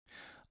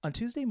On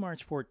Tuesday,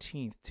 March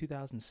 14th,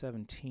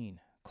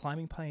 2017,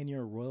 climbing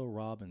pioneer Royal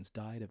Robbins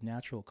died of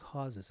natural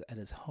causes at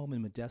his home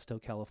in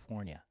Modesto,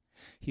 California.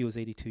 He was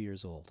 82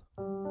 years old.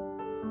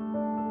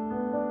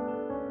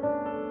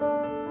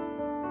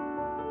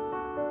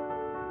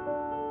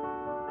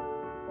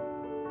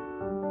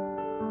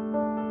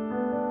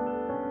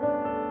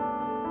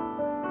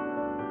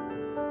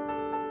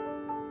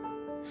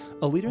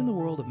 A leader in the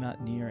world of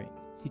mountaineering,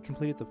 he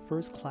completed the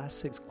first Class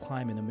 6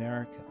 climb in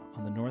America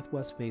on the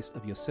northwest face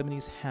of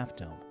Yosemite's Half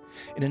Dome.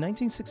 And in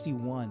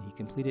 1961, he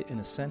completed an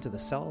ascent to the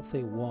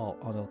Salathé Wall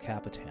on El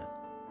Capitan.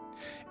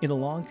 In a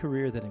long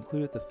career that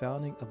included the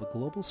founding of a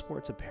global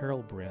sports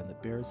apparel brand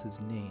that bears his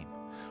name,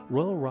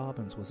 Royal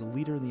Robbins was a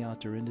leader in the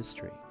outdoor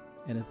industry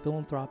and a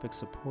philanthropic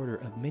supporter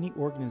of many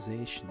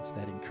organizations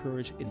that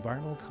encourage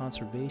environmental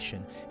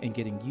conservation and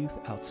getting youth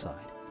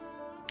outside.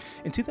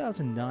 In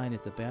 2009,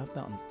 at the Banff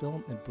Mountain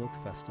Film and Book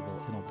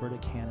Festival in Alberta,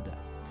 Canada,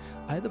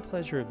 I had the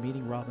pleasure of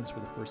meeting Robbins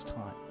for the first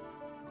time.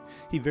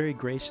 He very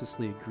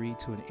graciously agreed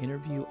to an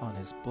interview on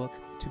his book,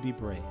 To Be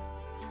Brave,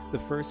 the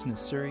first in a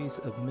series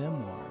of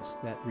memoirs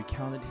that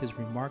recounted his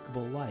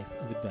remarkable life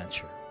of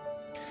adventure.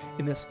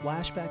 In this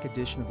flashback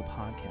edition of the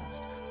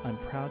podcast, I'm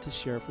proud to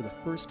share for the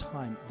first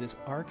time this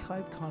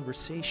archived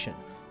conversation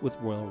with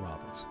Royal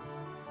Robbins.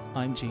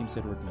 I'm James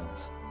Edward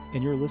Mills,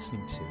 and you're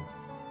listening to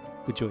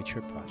The Joy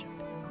Trip Project.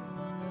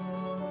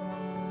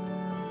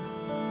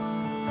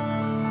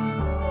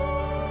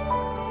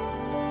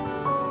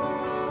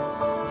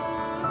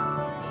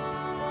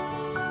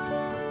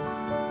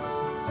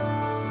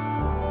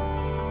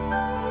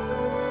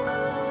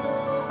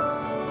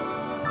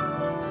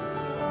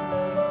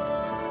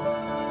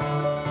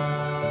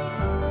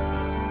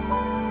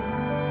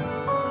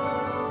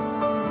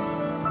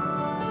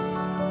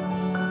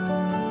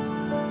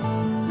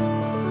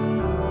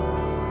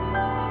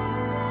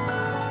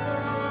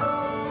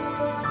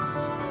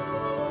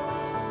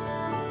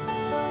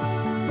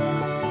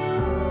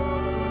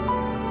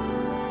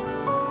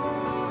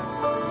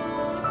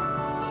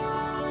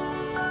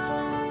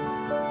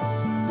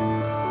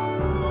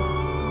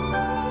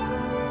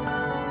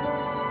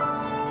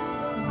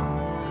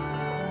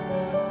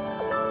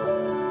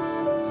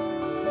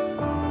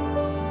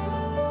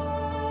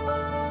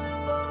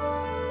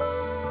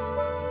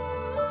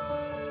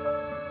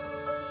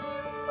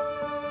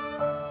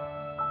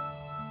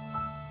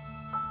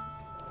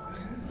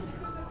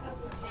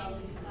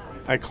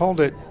 I called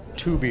it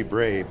To Be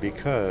Brave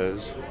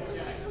because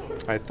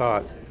I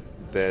thought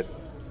that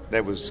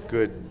was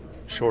good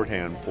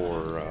shorthand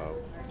for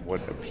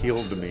what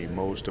appealed to me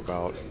most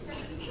about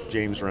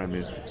James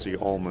Ramsey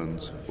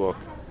Ullman's book,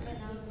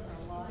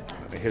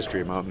 A History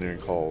of Mountaineering,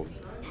 called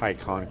High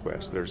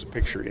Conquest. There's a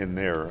picture in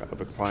there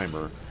of a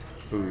climber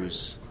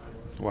he's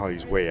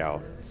way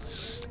out.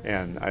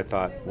 And I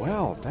thought,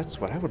 well,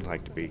 that's what I would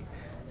like to be.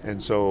 And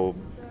so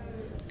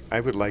I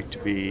would like to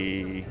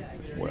be,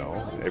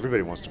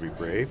 everybody wants to be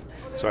brave.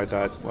 So I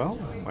thought, well,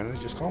 why don't I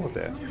just call it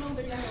that?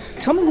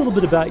 Tell me a little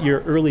bit about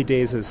your early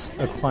days as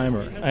a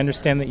climber. I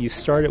understand that you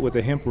started with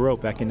a hemp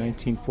rope back in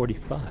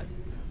 1945.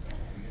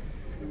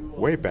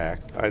 Way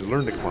back, I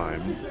learned to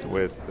climb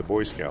with the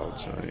Boy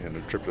Scouts in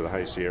a trip to the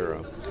High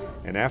Sierra.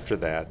 And after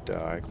that,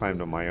 I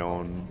climbed on my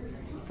own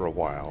for a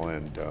while,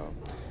 and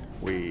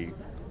we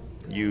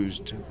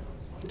used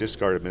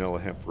discarded manila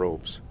hemp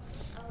ropes,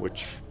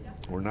 which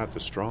were not the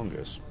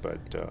strongest, but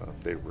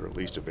they were at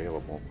least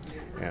available,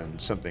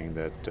 and something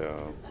that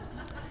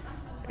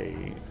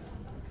a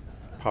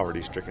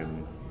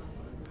poverty-stricken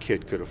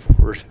kid could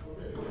afford.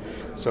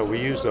 So we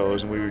used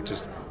those, and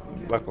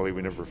luckily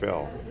we never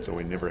fell, so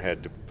we never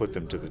had to put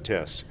them to the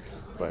test.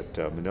 But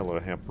manila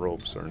hemp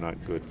ropes are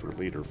not good for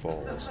leader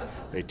falls.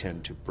 They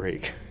tend to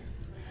break.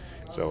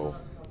 So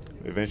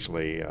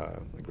eventually I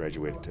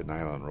graduated to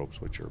nylon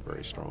ropes, which are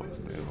very strong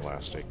and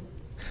elastic.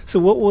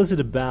 So what was it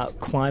about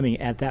climbing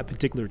at that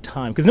particular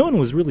time? Because no one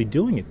was really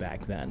doing it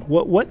back then.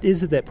 What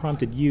is it that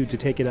prompted you to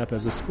take it up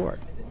as a sport?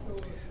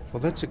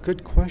 Well, that's a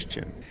good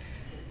question.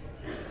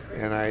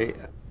 And I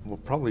will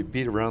probably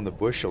beat around the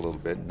bush a little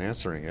bit in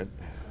answering it.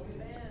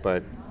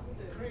 But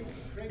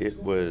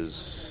it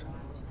was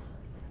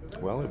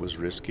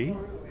risky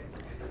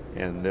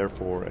and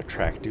therefore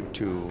attractive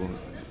to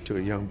a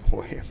young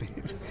boy.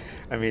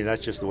 I mean,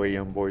 that's just the way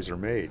young boys are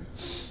made.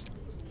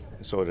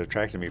 So it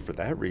attracted me for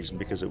that reason,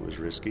 because it was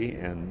risky,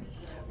 and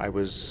I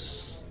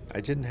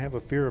didn't have a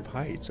fear of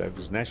heights. I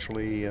was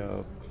naturally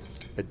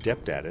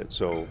adept at it.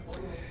 So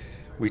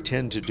we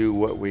tend to do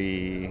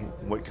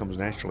what comes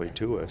naturally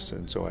to us,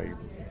 and so I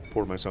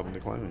poured myself into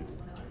climbing.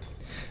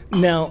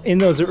 Now, in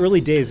those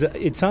early days,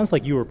 it sounds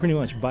like you were pretty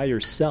much by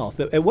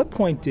yourself. At what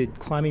point did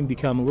climbing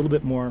become a little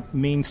bit more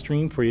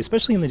mainstream for you,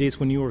 especially in the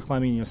days when you were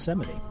climbing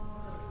Yosemite?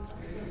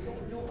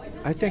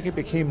 I think it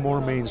became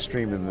more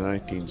mainstream in the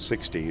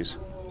 1960s.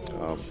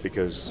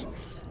 Because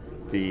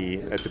at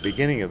the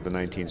beginning of the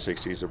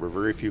 1960s, there were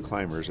very few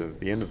climbers. At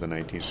the end of the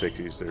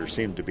 1960s, there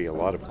seemed to be a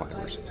lot of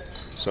climbers.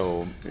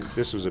 So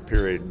this was a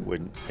period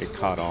when it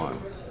caught on.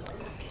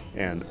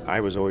 And I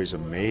was always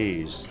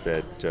amazed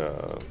that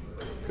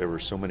there were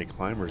so many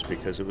climbers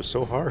because it was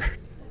so hard.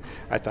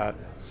 I thought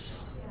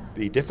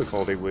the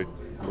difficulty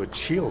would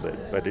shield it,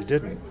 but it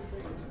didn't.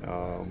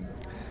 A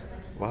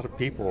lot of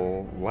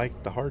people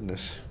liked the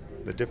hardness,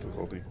 the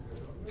difficulty.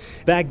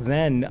 Back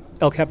then,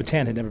 El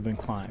Capitan had never been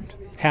climbed.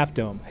 Half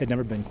Dome had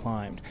never been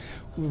climbed.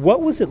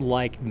 What was it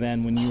like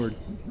then when you were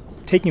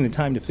taking the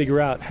time to figure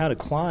out how to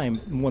climb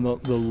one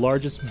of the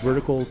largest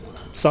vertical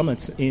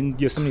summits in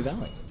Yosemite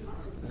Valley?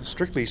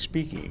 Strictly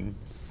speaking,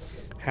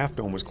 Half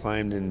Dome was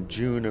climbed in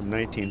June of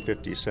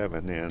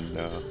 1957, and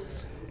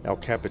El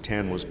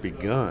Capitan was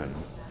begun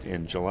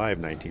in July of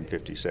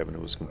 1957.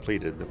 It was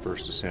completed, the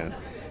first ascent,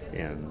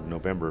 in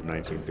November of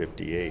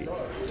 1958.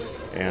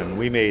 And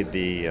we made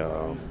the,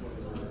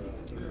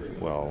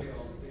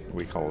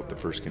 we call it the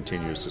first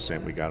continuous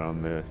ascent. We got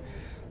on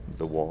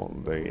the wall,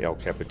 the El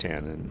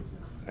Capitan, and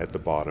at the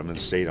bottom and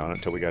stayed on it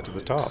until we got to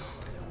the top.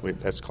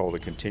 That's called a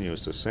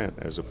continuous ascent,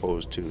 as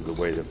opposed to the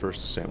way the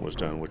first ascent was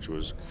done, which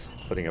was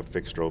putting up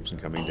fixed ropes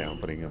and coming down,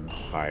 putting them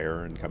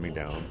higher and coming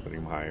down,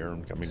 putting them higher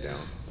and coming down.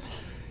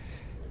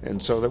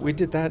 And so that we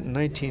did that in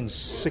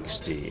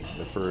 1960,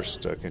 the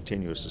first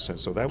continuous ascent.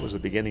 So that was the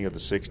beginning of the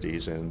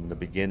 60s and the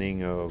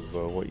beginning of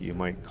what you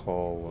might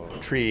call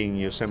treating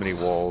Yosemite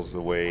walls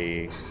the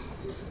way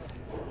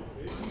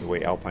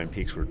alpine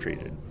peaks were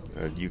treated.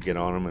 You get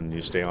on them and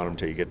you stay on them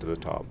until you get to the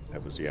top.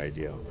 That was the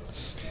idea.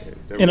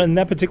 And on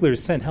that particular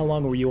ascent, how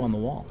long were you on the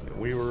wall?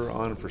 We were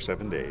on for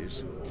 7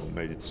 days. We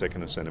made the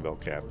second ascent of El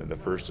Cap, and the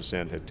first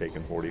ascent had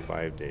taken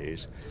 45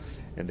 days,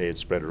 and they had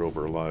spread it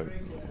over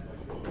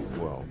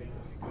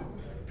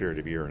period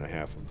of a year and a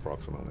half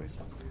approximately.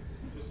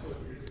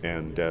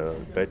 And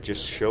that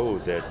just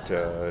showed that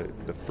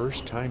the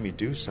first time you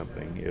do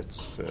something,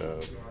 it's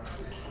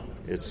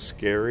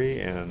scary,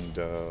 and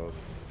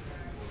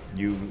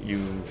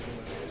you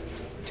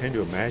tend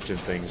to imagine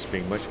things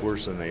being much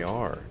worse than they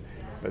are.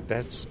 But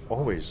that's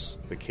always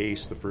the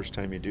case the first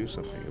time you do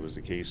something. It was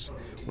the case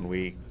when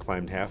we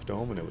climbed Half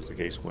Dome, and it was the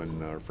case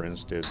when our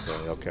friends did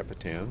El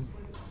Capitan.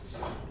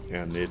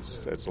 And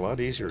it's a lot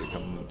easier to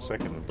come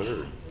second and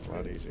third. A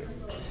lot easier.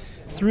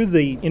 Through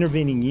the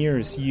intervening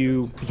years,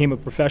 you became a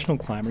professional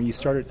climber. You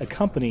started a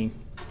company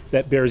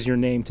that bears your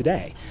name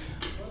today.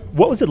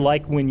 What was it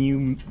like when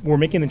you were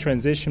making the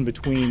transition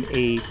between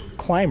a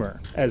climber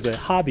as a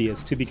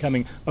hobbyist to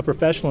becoming a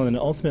professional and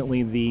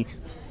ultimately the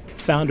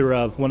founder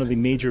of one of the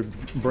major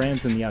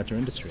brands in the outdoor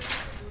industry?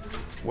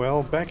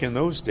 Well, back in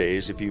those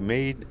days, if you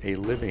made a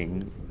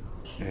living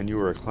and you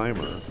were a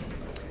climber,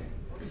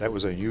 that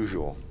was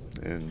unusual.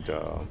 And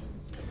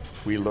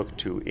we looked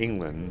to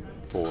England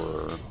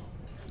for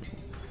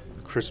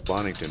Chris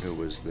Bonington, who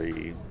was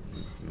the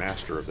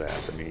master of that.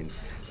 I mean,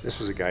 this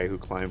was a guy who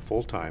climbed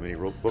full-time, and he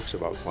wrote books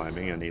about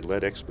climbing, and he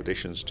led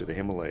expeditions to the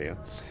Himalaya,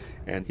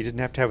 and he didn't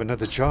have to have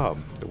another job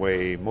the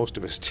way most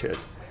of us did.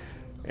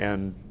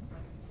 And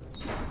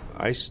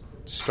I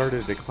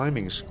started a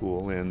climbing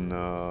school in,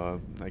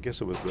 I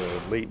guess it was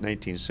the late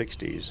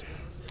 1960s,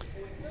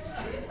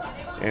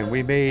 and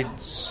we made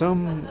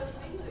some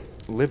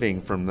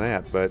living from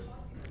that, but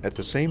at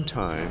the same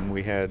time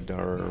we had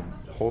our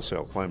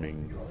wholesale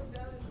climbing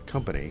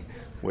company,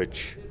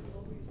 which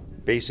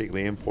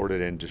basically imported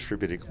and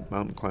distributed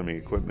mountain climbing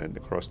equipment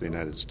across the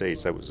United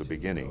States. That was the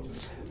beginning.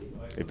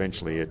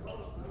 Eventually,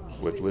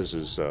 with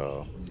Liz's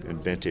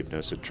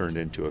inventiveness, it turned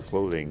into a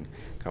clothing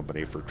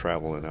company for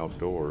travel and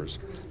outdoors,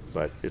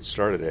 but it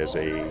started as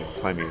a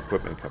climbing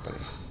equipment company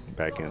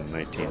back in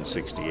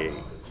 1968.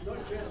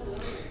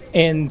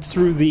 And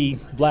through the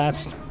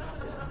last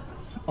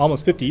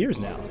almost 50 years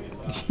now,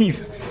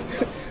 you've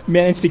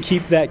managed to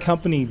keep that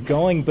company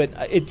going, but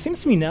it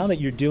seems to me now that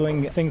you're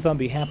doing things on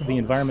behalf of the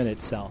environment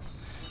itself.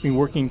 I mean,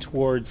 working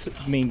towards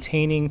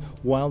maintaining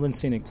wild and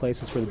scenic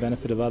places for the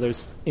benefit of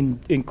others, in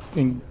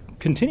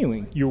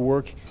continuing your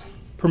work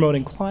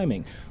promoting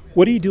climbing.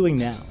 What are you doing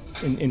now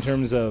in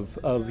terms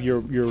of your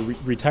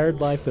retired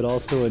life, but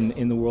also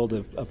in the world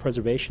of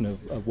preservation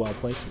of wild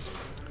places?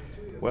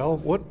 Well,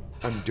 what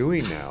I'm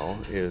doing now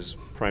is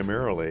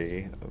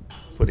primarily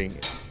putting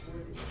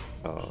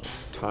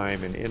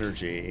time and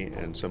energy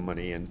and some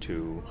money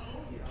into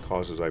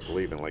causes I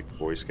believe in, like the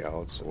Boy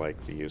Scouts,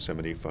 like the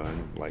Yosemite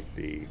Fund, like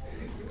the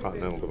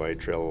Continental Divide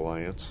Trail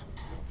Alliance.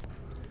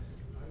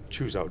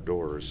 Choose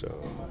Outdoors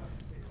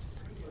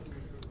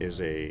is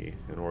an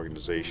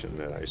organization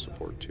that I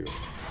support too.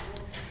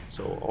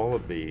 So all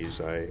of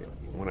these,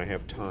 when I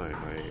have time,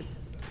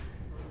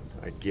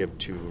 I give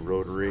to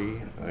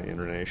Rotary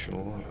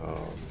International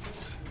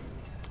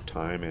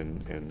time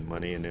and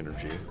money and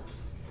energy,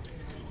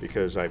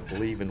 because I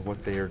believe in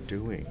what they are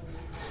doing,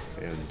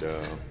 and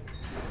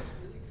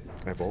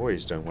I've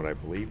always done what I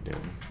believed in,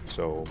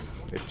 so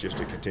it's just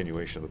a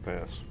continuation of the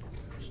past.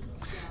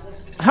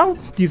 How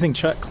do you think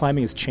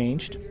climbing has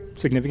changed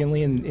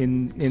significantly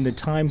in the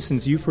time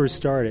since you first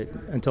started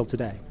until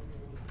today?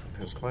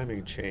 Has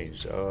climbing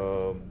changed?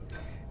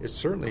 It's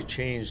certainly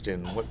changed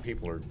in what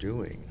people are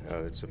doing.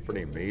 It's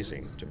pretty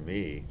amazing to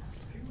me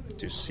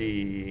to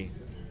see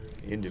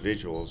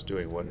individuals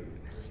doing what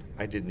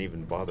I didn't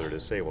even bother to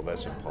say, well,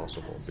 that's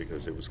impossible,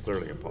 because it was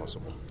clearly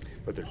impossible,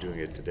 but they're doing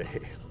it today.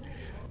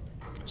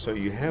 So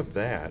you have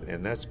that,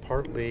 and that's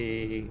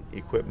partly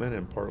equipment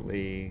and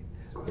partly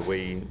the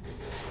way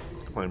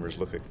climbers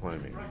look at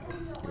climbing.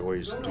 You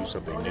always do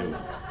something new.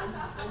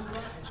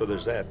 So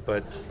there's that,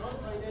 but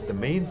the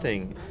main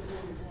thing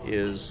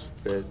is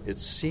that it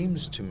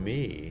seems to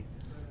me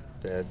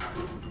that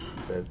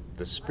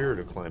the spirit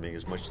of climbing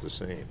is much the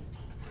same.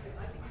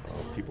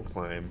 People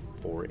climb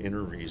for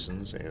inner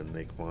reasons, and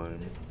they climb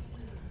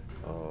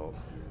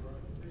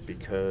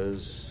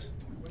because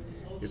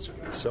it's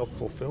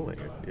self-fulfilling.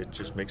 It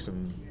just makes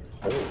them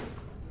whole,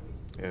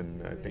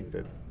 and I think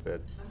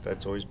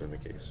that's always been the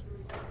case.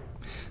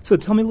 So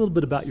tell me a little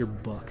bit about your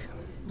book.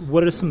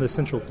 What are some of the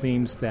central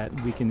themes that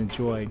we can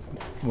enjoy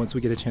once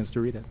we get a chance to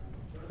read it?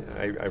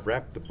 I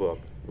wrapped the book,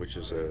 which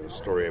is a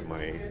story of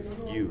my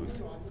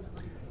youth,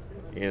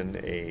 in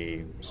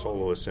a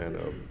solo ascent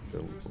of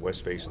the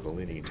west face of the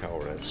Leaning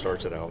Tower. That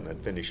starts it out and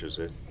that finishes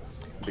it,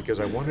 because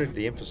I wanted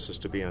the emphasis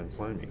to be on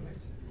climbing.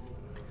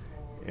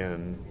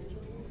 And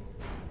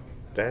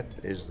that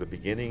is the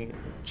beginning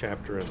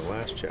chapter and the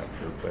last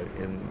chapter, but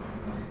in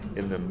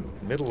the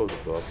middle of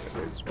the book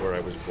is where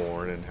I was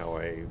born and how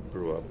I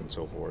grew up and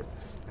so forth,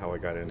 how I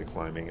got into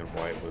climbing and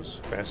why it was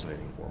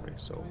fascinating for me.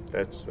 So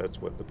that's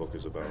what the book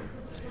is about,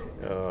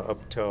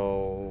 up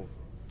till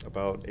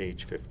about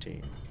age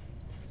 15.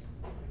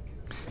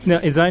 Now,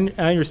 as I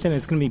understand,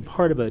 it's going to be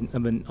part of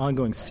an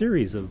ongoing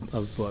series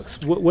of books.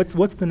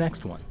 What's the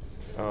next one?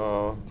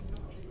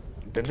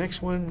 The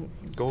next one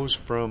goes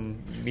from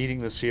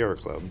meeting the Sierra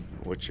Club,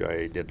 which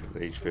I did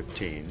at age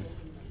 15,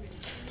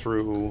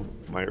 through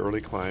my early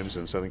climbs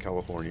in Southern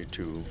California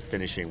to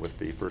finishing with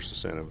the first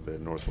ascent of the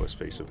northwest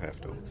face of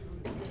Half Dome.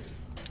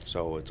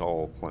 So it's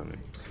all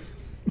climbing.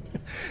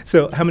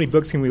 So how many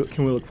books can we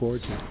look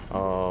forward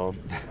to?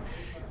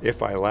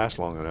 If I last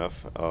long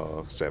enough,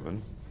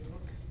 7.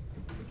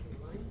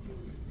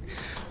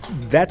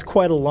 That's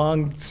quite a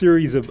long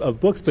series of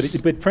books,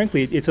 but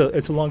frankly, it's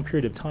a long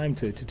period of time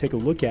to take a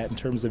look at in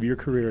terms of your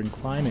career in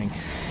climbing.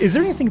 Is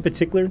there anything in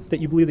particular that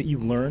you believe that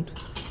you've learned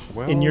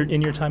in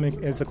your time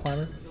as a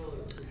climber?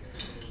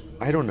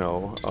 I don't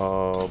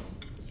know,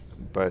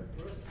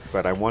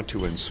 but I want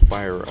to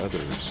inspire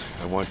others.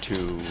 I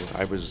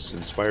was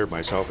inspired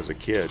myself as a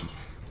kid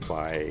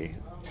by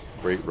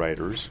great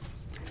writers,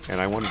 and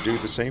I want to do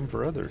the same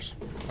for others.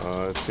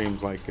 It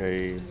seems like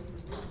a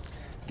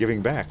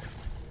giving back.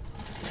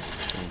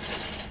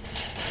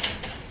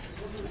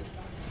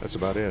 That's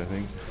about it, I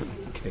think.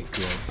 Okay,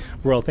 good.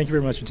 Well, thank you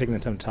very much for taking the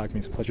time to talk to me.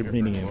 It's a pleasure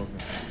meeting you.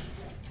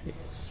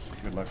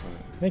 Good luck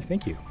with it.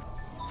 Thank you.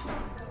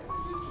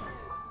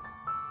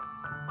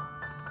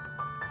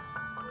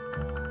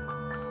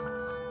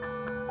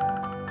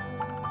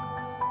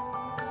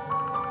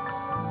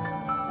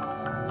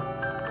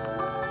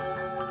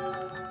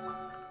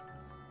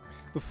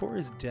 Before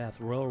his death,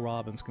 Royal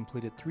Robbins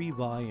completed 3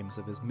 volumes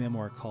of his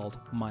memoir called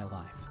My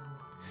Life.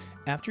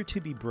 After To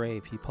Be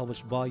Brave, he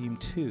published Volume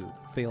 2,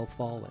 Fail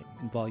Falling,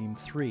 and Volume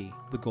 3,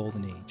 The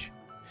Golden Age.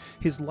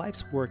 His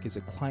life's work as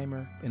a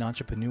climber, an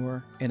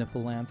entrepreneur, and a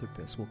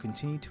philanthropist will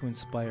continue to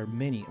inspire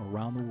many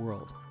around the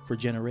world for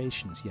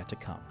generations yet to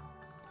come.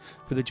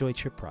 For the Joy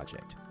Trip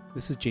Project,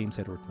 this is James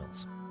Edward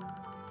Mills.